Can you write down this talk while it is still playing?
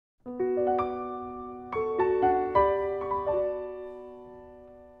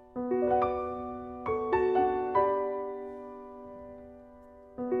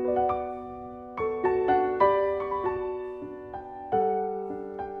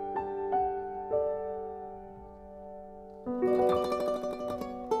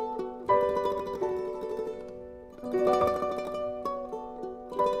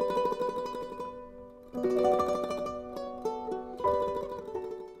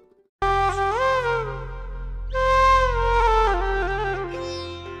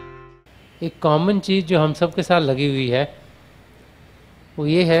एक कॉमन चीज़ जो हम सब के साथ लगी हुई है वो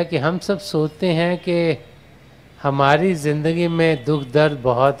ये है कि हम सब सोचते हैं कि हमारी ज़िंदगी में दुख दर्द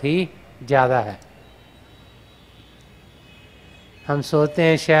बहुत ही ज़्यादा है। हम सोचते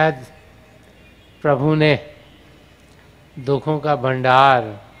हैं शायद प्रभु ने दुखों का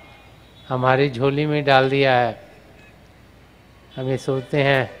भंडार हमारी झोली में डाल दिया है। हम ये सोचते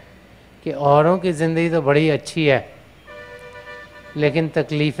हैं कि औरों की ज़िंदगी तो बड़ी अच्छी है, लेकिन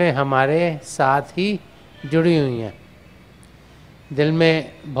तकलीफ़ें हमारे साथ ही जुड़ी हुई हैं। दिल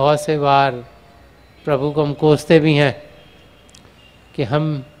में बहुत से बार प्रभु को हम कोसते भी हैं कि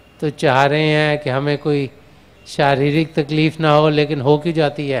हम तो चाह रहे हैं कि हमें कोई शारीरिक तकलीफ़ ना हो, लेकिन हो क्यों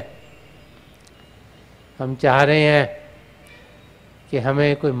जाती है। हम चाह रहे हैं कि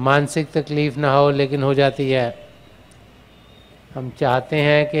हमें कोई मानसिक तकलीफ़ ना हो, लेकिन हो जाती है। हम चाहते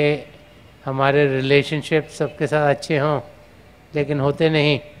हैं कि हमारे रिलेशनशिप सबके साथ अच्छे हों, लेकिन होते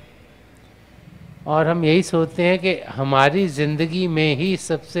नहीं। और हम यही सोचते हैं कि हमारी ज़िंदगी में ही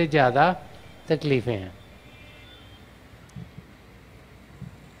सबसे ज़्यादा तकलीफ़ें हैं।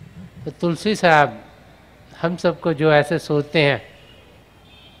 तो तुलसी साहब हम सबको जो ऐसे सोचते हैं,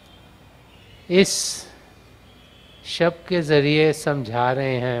 इस शब्द के ज़रिए समझा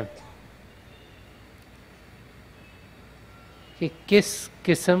रहे हैं कि किस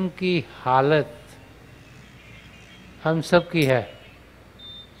किस्म की हालत हम सब की है।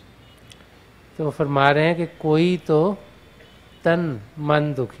 तो फरमा रहे हैं कि कोई तो तन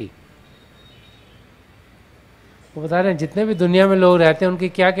मन दुखी। वो बता रहे हैं जितने भी दुनिया में लोग रहते हैं उनकी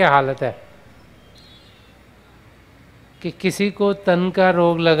क्या क्या हालत है, कि किसी को तन का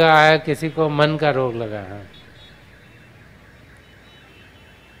रोग लगा है, किसी को मन का रोग लगा है।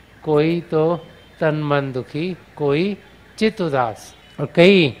 कोई तो तन मन दुखी, कोई चित्त उदास। और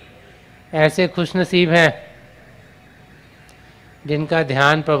कई ऐसे खुशनसीब हैं जिनका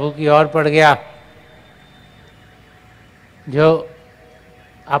ध्यान प्रभु की ओर पड़ गया, जो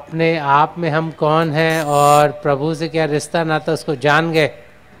अपने आप में हम कौन हैं और प्रभु से क्या रिश्ता नाता उसको जान गए,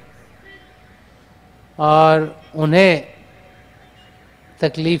 और उन्हें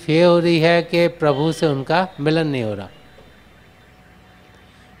तकलीफ ये हो रही है कि प्रभु से उनका मिलन नहीं हो रहा।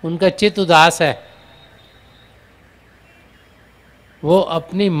 उनका चित्त उदास है, वो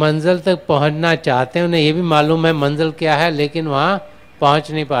अपनी मंजिल तक पहुंचना चाहते हैं, उन्हें ये भी मालूम है मंजिल क्या है, लेकिन वहाँ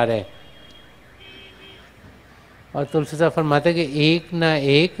पहुंच नहीं पा रहे। और तुलसीदास फरमाते कि एक ना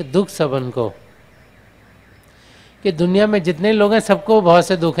एक दुख सबन को, कि दुनिया में जितने लोग हैं सबको बहुत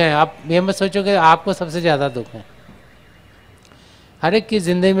से दुख हैं। आप ये मत सोचो कि आपको सबसे ज़्यादा दुख है। हर एक की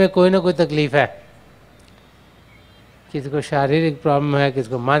ज़िंदगी में कोई ना कोई तकलीफ़ है। किसी को शारीरिक प्रॉब्लम है, किसी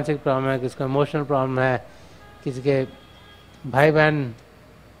को मानसिक प्रॉब्लम है, किसी को इमोशनल प्रॉब्लम है, किसी के भाई बहन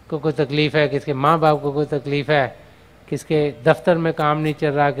को कोई तकलीफ़ है, किसी के माँ बाप को कोई तकलीफ़ है, किसके दफ्तर में काम नहीं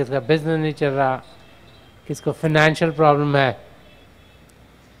चल रहा, किसका बिजनेस नहीं चल रहा, किसको फाइनेंशियल प्रॉब्लम है।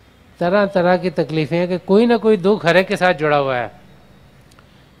 तरह तरह की तकलीफ़ें हैं कि कोई ना कोई दुख हर एक के साथ जुड़ा हुआ है।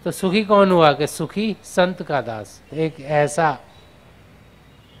 तो सुखी कौन हुआ कि सुखी संत का दास, एक ऐसा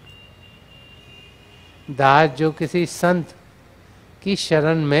दास जो किसी संत की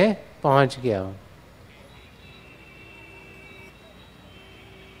शरण में पहुंच गया हो।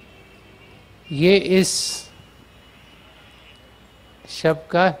 ये इस शब्द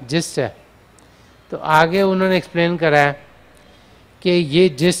का जिस्ट है। तो आगे उन्होंने एक्सप्लेन करा है कि ये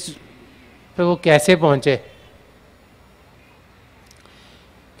जिस्ट पे वो कैसे पहुंचे,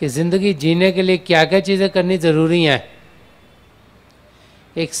 कि ज़िंदगी जीने के लिए क्या क्या चीज़ें करनी ज़रूरी हैं।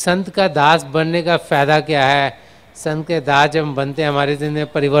 एक संत का दास बनने का फ़ायदा क्या है, संत के दास जब हम बनते हैं हमारी ज़िंदगी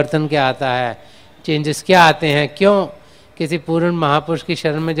में परिवर्तन क्या आता है, चेंजेस क्या आते हैं, क्यों किसी पूर्ण महापुरुष की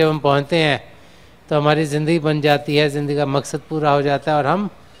शरण में जब हम पहुंचते हैं तो हमारी ज़िंदगी बन जाती है, ज़िंदगी का मकसद पूरा हो जाता है और हम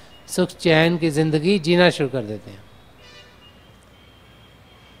सुख चैन की ज़िंदगी जीना शुरू कर देते हैं।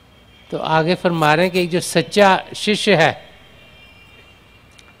 तो आगे फरमा रहे हैं कि एक जो सच्चा शिष्य है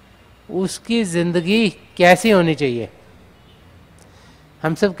उसकी ज़िंदगी कैसी होनी चाहिए।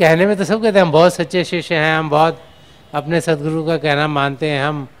 हम सब कहने में तो सब कहते हैं हम बहुत सच्चे शिष्य हैं, हम बहुत अपने सदगुरु का कहना मानते हैं,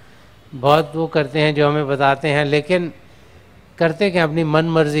 हम बहुत वो करते हैं जो हमें बताते हैं, लेकिन करते क्या अपनी मन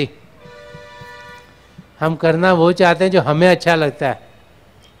मर्जी। हम करना वो चाहते हैं जो हमें अच्छा लगता है,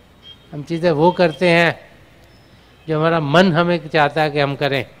 हम चीज़ें वो करते हैं जो हमारा मन हमें चाहता है कि हम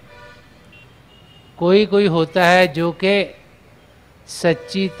करें। कोई कोई होता है जो कि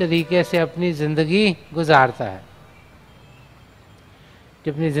सच्ची तरीके से अपनी ज़िंदगी गुजारता है,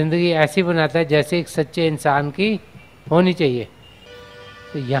 जो अपनी ज़िंदगी ऐसी बनाता है जैसे एक सच्चे इंसान की होनी चाहिए।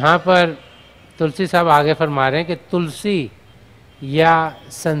 तो यहाँ पर तुलसी साहब आगे फरमा रहे हैं कि तुलसी या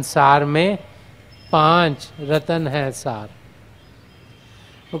संसार में 5 रतन है सार।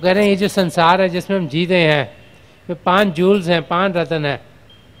 वो कह रहे हैं ये जो संसार है जिसमें हम जी रहे हैं, ये 5 जूल्स हैं, 5 रत्न हैं,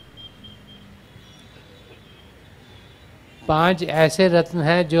 5 ऐसे रत्न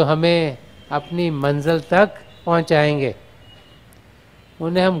हैं जो हमें अपनी मंजिल तक पहुंचाएंगे।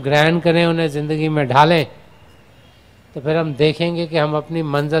 उन्हें हम ग्रहण करें, उन्हें ज़िंदगी में ढालें, तो फिर हम देखेंगे कि हम अपनी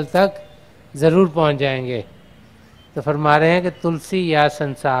मंजिल तक ज़रूर पहुंच जाएंगे। तो फरमा रहे हैं कि तुलसी या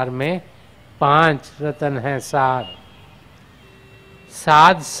संसार में 5 रत्न हैं सार।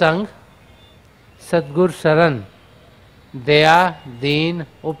 साध संग, सद्गुर शरण, दया दीन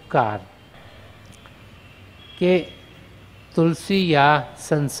उपकार। के तुलसी या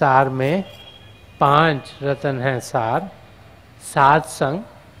संसार में 5 रत्न हैं सार, साध संग,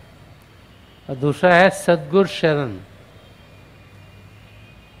 और दूसरा है सद्गुर शरण,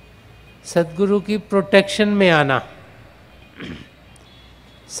 सदगुरु की प्रोटेक्शन में आना।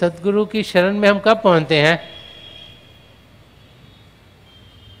 सदगुरु की शरण में हम कब पहुंचते हैं?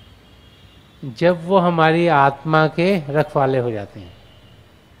 जब वो हमारी आत्मा के रखवाले हो जाते हैं।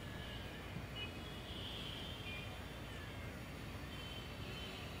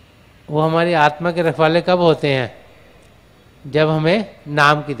 वो हमारी आत्मा के रखवाले कब होते हैं? जब हमें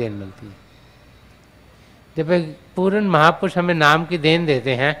नाम की देन मिलती है। जब एक पूर्ण महापुरुष हमें नाम की देन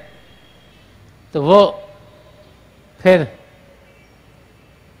देते हैं तो वो फिर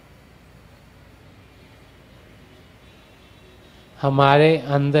हमारे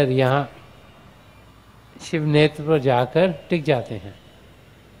अंदर यहाँ शिव नेत्र पर जाकर टिक जाते हैं।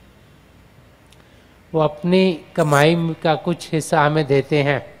 वो अपनी कमाई का कुछ हिस्सा हमें देते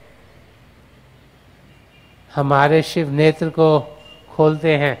हैं, हमारे शिव नेत्र को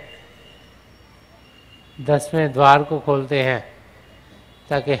खोलते हैं, 10वें द्वार को खोलते हैं,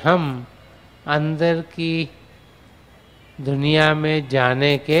 ताकि हम अंदर की दुनिया में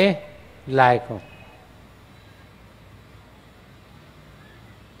जाने के लायक हों।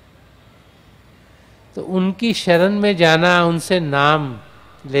 तो उनकी शरण में जाना, उनसे नाम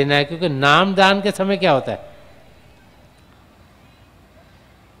लेना है, क्योंकि नाम दान के समय क्या होता है?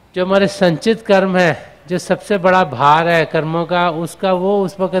 जो हमारे संचित कर्म है, जो सबसे बड़ा भार है कर्मों का, उसका वो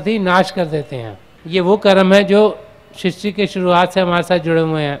उस वक्त ही नाश कर देते हैं। ये वो कर्म है जो सृष्टि के शुरुआत से हमारे साथ जुड़े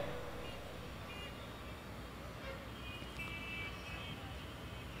हुए हैं।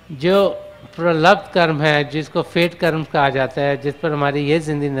 जो प्रलब्ध कर्म है, जिसको फेट कर्म कहा जाता है, जिस पर हमारी ये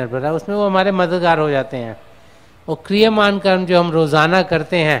जिंदगी निर्भर है, उसमें वो हमारे मददगार हो जाते हैं। और क्रियमान कर्म जो हम रोजाना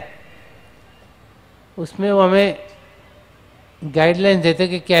करते हैं, उसमें वो हमें गाइडलाइन देते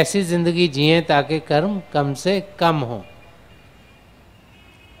कि कैसी जिंदगी जिएं ताकि कर्म कम से कम हो।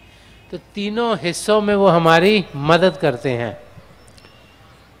 तो तीनों हिस्सों में वो हमारी मदद करते हैं।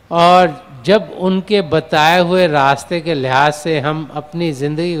 और जब उनके बताए हुए रास्ते के लिहाज से हम अपनी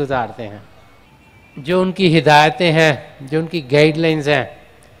ज़िंदगी गुजारते हैं, जो उनकी हिदायतें हैं, जो उनकी गाइडलाइंस हैं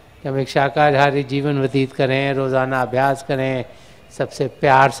कि हम एक शाकाहारी जीवन व्यतीत करें, रोज़ाना अभ्यास करें, सबसे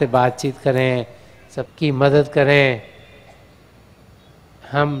प्यार से बातचीत करें, सबकी मदद करें,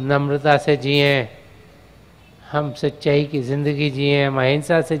 हम नम्रता से जिएं, हम सच्चाई की ज़िंदगी जिएं, हम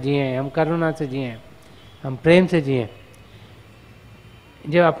अहिंसा से जिएं, हम करुणा से जिएं, हम प्रेम से जिएं।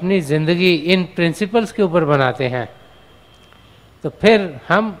 जब अपनी ज़िंदगी इन प्रिंसिपल्स के ऊपर बनाते हैं तो फिर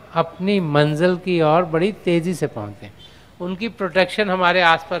हम अपनी मंजिल की ओर बड़ी तेज़ी से पहुंचते हैं। उनकी प्रोटेक्शन हमारे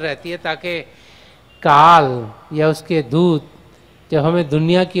आस पास रहती है, ताकि काल या उसके दूत जब हमें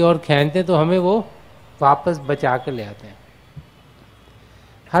दुनिया की ओर खींचते हैं तो हमें वो वापस बचा कर ले आते हैं।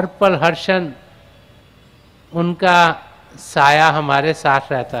 हर पल हर क्षण उनका साया हमारे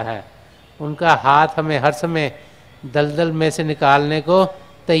साथ रहता है, उनका हाथ हमें हर समय दलदल में से निकालने को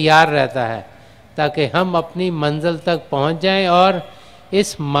तैयार रहता है, ताकि हम अपनी मंजिल तक पहुंच जाएं और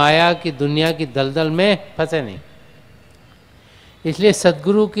इस माया की दुनिया की दलदल में फंसे नहीं। इसलिए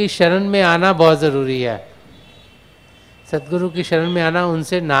सद्गुरु की शरण में आना बहुत ज़रूरी है। सद्गुरु की शरण में आना,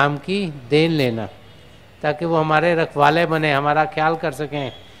 उनसे नाम की देन लेना, ताकि वो हमारे रखवाले बने, हमारा ख्याल कर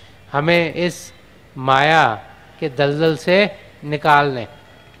सकें, हमें इस माया के दलदल से निकाल लें।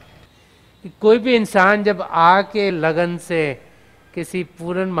 कोई भी इंसान जब आके लगन से किसी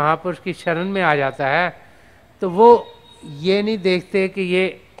पूर्ण महापुरुष की शरण में आ जाता है तो वो ये नहीं देखते कि ये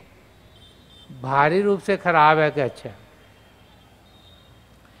भारी रूप से खराब है कि अच्छा,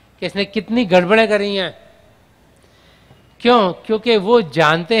 कि इसने कितनी गड़बड़ें करी हैं। क्यों? क्योंकि वो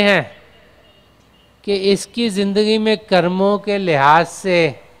जानते हैं कि इसकी जिंदगी में कर्मों के लिहाज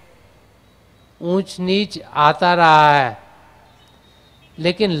से ऊंच नीच आता रहा है,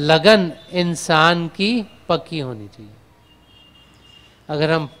 लेकिन लगन इंसान की पक्की होनी चाहिए।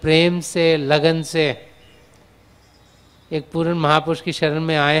 अगर हम प्रेम से, लगन से एक पूर्ण महापुरुष की शरण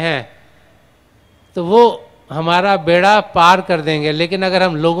में आए हैं तो वो हमारा बेड़ा पार कर देंगे। लेकिन अगर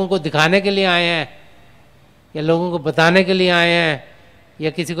हम लोगों को दिखाने के लिए आए हैं या लोगों को बताने के लिए आए हैं या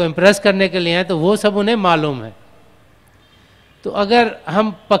किसी को इम्प्रेस करने के लिए हैं तो वो सब उन्हें मालूम है। तो अगर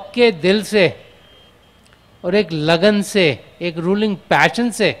हम पक्के दिल से और एक लगन से, एक रूलिंग पैशन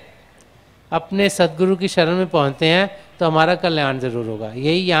से अपने सदगुरु की शरण में पहुंचते हैं तो हमारा कल्याण जरूर होगा।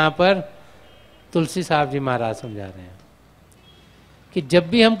 यही यहाँ पर तुलसी साहब जी महाराज समझा रहे हैं कि जब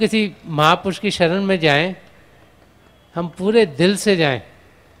भी हम किसी महापुरुष की शरण में जाएं, हम पूरे दिल से जाएं,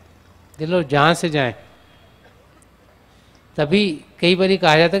 दिल और जान से जाएं। तभी कई बार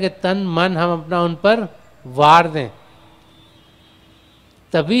कहा जाता है कि तन मन हम अपना उन पर वार दें,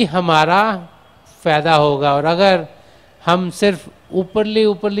 तभी हमारा फायदा होगा। और अगर हम सिर्फ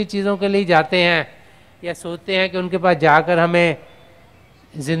ऊपरली चीज़ों के लिए जाते हैं या सोचते हैं कि उनके पास जाकर हमें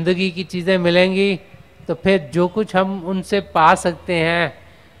ज़िंदगी की चीज़ें मिलेंगी, तो फिर जो कुछ हम उनसे पा सकते हैं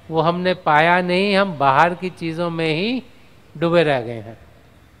वो हमने पाया नहीं, हम बाहर की चीज़ों में ही डूबे रह गए हैं,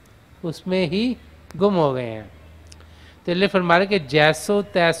 उसमें ही गुम हो गए हैं। तो इसलिए फरमा रहे कि जैसो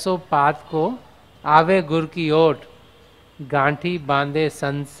तैसो पात को आवे गुर की ओट, गांठी बांधे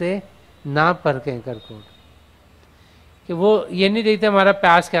संत से ना परखें करकोट। कि वो ये नहीं देखते हमारा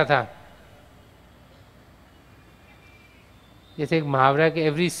प्यास क्या था। जैसे एक मुहावरा है कि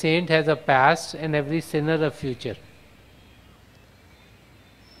every Saint has a past and every Sinner a future.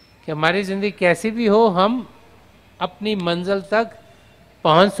 कि हमारी जिंदगी कैसी भी हो, हम अपनी मंजिल तक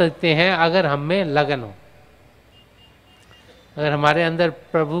पहुंच सकते हैं अगर हम में लगन हो, अगर हमारे अंदर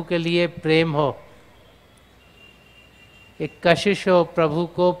प्रभु के लिए प्रेम हो, एक कशिश हो प्रभु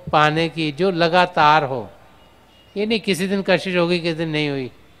को पाने की जो लगातार हो। ये नहीं किसी दिन कशिश होगी किस दिन नहीं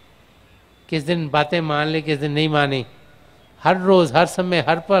हुई, किस दिन बातें मान ली किस दिन नहीं मानी। हर रोज़, हर समय,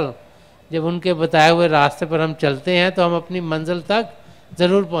 हर पल जब उनके बताए हुए रास्ते पर हम चलते हैं तो हम अपनी मंजिल तक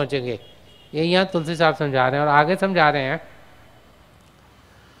ज़रूर पहुंचेंगे। ये यहाँ तुलसी साहब समझा रहे हैं। और आगे समझा रहे हैं,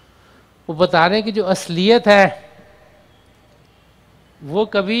 वो बता रहे हैं कि जो असलियत है वो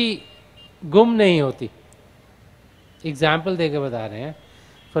कभी गुम नहीं होती। एग्जाम्पल देके बता रहे हैं,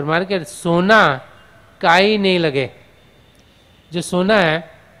 फरमा रहे कि सोना काई नहीं लगे। जो सोना है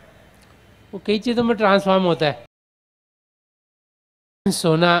वो कई चीज़ों में ट्रांसफॉर्म होता है।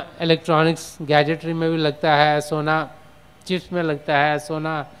 सोना इलेक्ट्रॉनिक्स गैजेटरी में भी लगता है, सोना चिप्स में लगता है,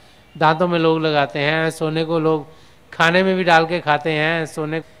 सोना दांतों में लोग लगाते हैं, सोने को लोग खाने में भी डाल के खाते हैं,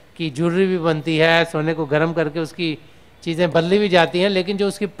 सोने की ज्वेलरी भी बनती है, सोने को गर्म करके उसकी चीज़ें बदली भी जाती हैं, लेकिन जो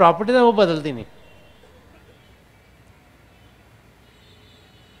उसकी प्रॉपर्टी है वो बदलती नहीं।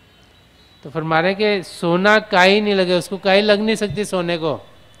 तो फरमा रहे कि सोना काई नहीं लगे, उसको काई लग नहीं सकती सोने को।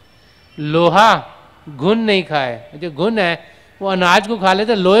 लोहा घुन नहीं खाए, जो घुन है वो अनाज को खा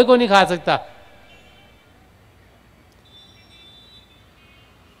लेता, लोहे को नहीं खा सकता।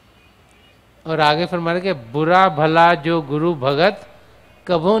 और आगे फरमा रहे कि बुरा भला जो गुरु भगत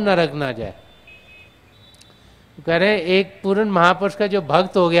कभो नरक ना जाए। कह रहे एक पूर्ण महापुरुष का जो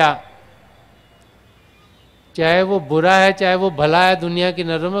भक्त हो गया, चाहे वो बुरा है चाहे वो भला है, दुनिया की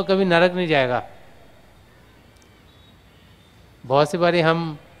नजरों में कभी नरक नहीं जाएगा। बहुत सी बारी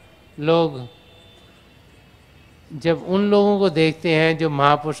हम लोग जब उन लोगों को देखते हैं जो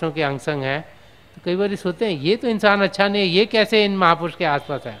महापुरुषों के अंग संग हैं, तो कई बार सोचते हैं ये तो इंसान अच्छा नहीं है, ये कैसे इन महापुरुष के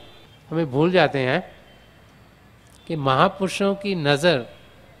आसपास है। हमें भूल जाते हैं कि महापुरुषों की नज़र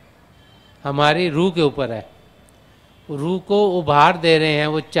हमारी रूह के ऊपर है, रूह को उभार दे रहे हैं।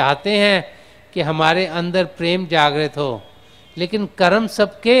 वो चाहते हैं कि हमारे अंदर प्रेम जागृत हो, लेकिन कर्म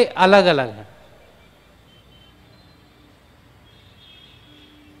सबके अलग अलग हैं।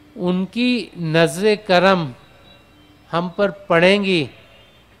 उनकी नजरे कर्म हम पर पड़ेंगी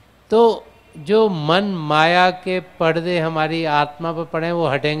तो जो मन माया के पर्दे हमारी आत्मा पर पड़े वो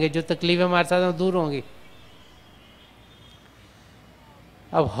हटेंगे, जो तकलीफें हमारे साथ हैं दूर होंगी।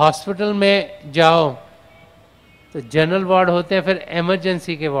 अब हॉस्पिटल में जाओ तो जनरल वार्ड होते हैं, फिर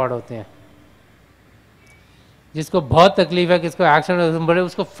इमरजेंसी के वार्ड होते हैं। जिसको बहुत तकलीफ है, किसको एक्सीडेंट बड़े,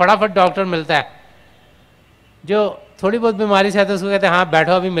 उसको फटाफट डॉक्टर मिलता है। जो थोड़ी बहुत बीमारी से आते हैं उसको कहते हैं हाँ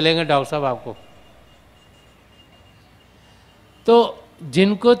बैठो अभी मिलेंगे डॉक्टर साहब आपको। तो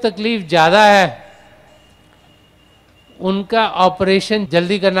जिनको तकलीफ ज़्यादा है उनका ऑपरेशन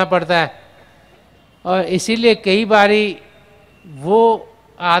जल्दी करना पड़ता है, और इसीलिए कई बारी वो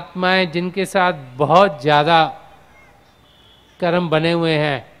आत्माएं जिनके साथ बहुत ज़्यादा कर्म बने हुए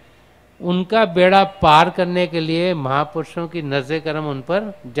हैं, उनका बेड़ा पार करने के लिए महापुरुषों की नज़र कर्म उन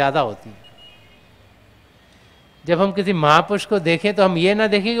पर ज़्यादा होती है। जब हम किसी महापुरुष को देखें तो हम ये ना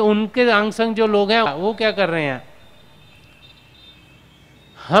देखें कि उनके अंग संग जो लोग हैं वो क्या कर रहे हैं।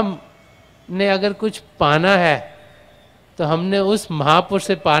 हमने अगर कुछ पाना है तो हमने उस महापुरुष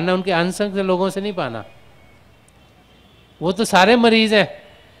से पाना, उनके अंग संग से लोगों से नहीं पाना। वो तो सारे मरीज हैं,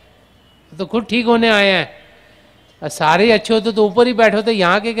 तो खुद ठीक होने आए हैं। और सारे अच्छे होते तो ऊपर ही बैठे होते,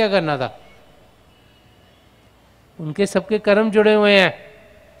 यहाँ के क्या करना था? उनके सबके कर्म जुड़े हुए हैं,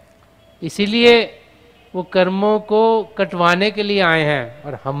 इसीलिए वो कर्मों को कटवाने के लिए आए हैं।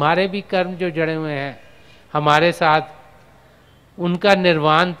 और हमारे भी कर्म जो जुड़े हुए हैं हमारे साथ, उनका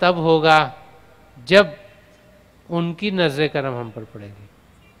निर्वाण तब होगा जब उनकी नजर करम हम पर पड़ेगी।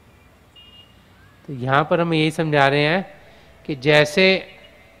 तो यहाँ पर हम यही समझा रहे हैं कि जैसे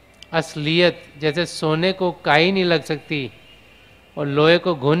असलियत, जैसे सोने को काई नहीं लग सकती और लोहे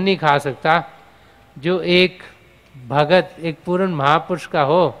को घुन नहीं खा सकता, जो एक भगत, एक पूर्ण महापुरुष का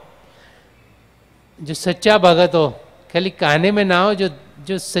हो, जो सच्चा भगत हो, खाली कहने में ना हो,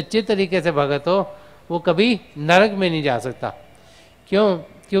 जो सच्चे तरीके से भगत हो, वो कभी नरक में नहीं जा सकता। क्यों?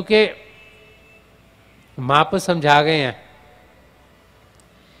 क्योंकि महापुरुष समझा गए हैं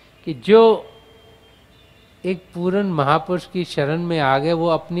कि जो एक पूर्ण महापुरुष की शरण में आ गए वो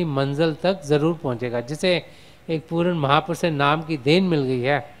अपनी मंजिल तक जरूर पहुंचेगा। जिसे एक पूर्ण महापुरुष से नाम की देन मिल गई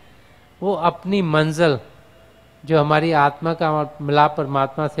है, वो अपनी मंजिल जो हमारी आत्मा का मिलाप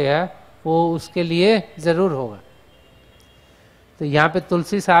परमात्मा से है, वो उसके लिए जरूर होगा। तो यहाँ पे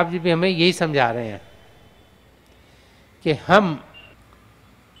तुलसी साहब जी भी हमें यही समझा रहे हैं कि हम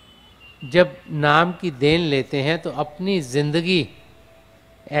जब नाम की देन लेते हैं तो अपनी जिंदगी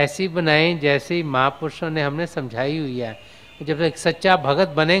ऐसी बनाएं जैसी महापुरुषों ने हमने समझाई हुई है। जब एक सच्चा भगत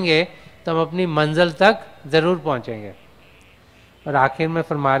बनेंगे तो हम अपनी मंजिल तक जरूर पहुंचेंगे। और आखिर में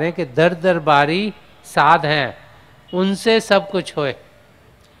फरमा रहे हैं कि दर दरबारी साध हैं, उनसे सब कुछ होए।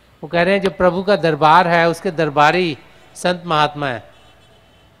 वो कह रहे हैं जो प्रभु का दरबार है उसके दरबारी संत महात्मा है,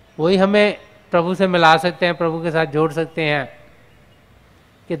 वही हमें प्रभु से मिला सकते हैं, प्रभु के साथ जोड़ सकते हैं।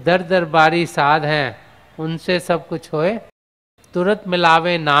 कि दर दरबारी साध हैं, उनसे सब कुछ होए, तुरंत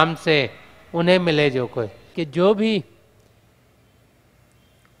मिलावे नाम से, उन्हें मिले जो कोई। कि जो भी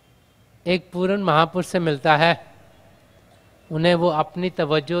एक पूर्ण महापुरुष से मिलता है, उन्हें वो अपनी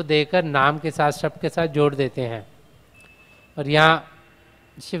तवज्जो देकर नाम के साथ, शब्द के साथ जोड़ देते हैं। और यहाँ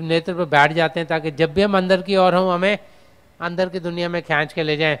शिव नेत्र पर बैठ जाते हैं ताकि जब भी हम अंदर की ओर हों, हमें अंदर की दुनिया में खींच के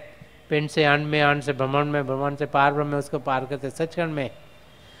ले जाएं। पिंड से अण्ड में, अण्ड से ब्रह्मांड में, ब्रह्मांड से पार ब्रह्म में, उसको पार करते सचखंड में।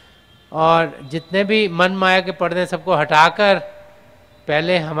 और जितने भी मन माया के पर्दे सबको हटाकर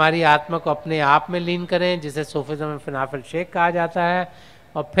पहले हमारी आत्मा को अपने आप में लीन करें, जिसे सूफीज़्म में फिनाफिल शेख कहा जाता है।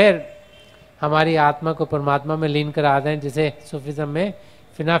 और फिर हमारी आत्मा को परमात्मा में लीन करा दें, जिसे सूफीज़्म में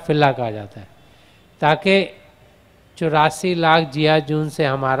फिनाफिल्ला कहा जाता है, ताकि 84 लाख जिया जून से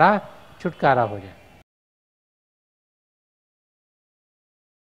हमारा छुटकारा हो जाए।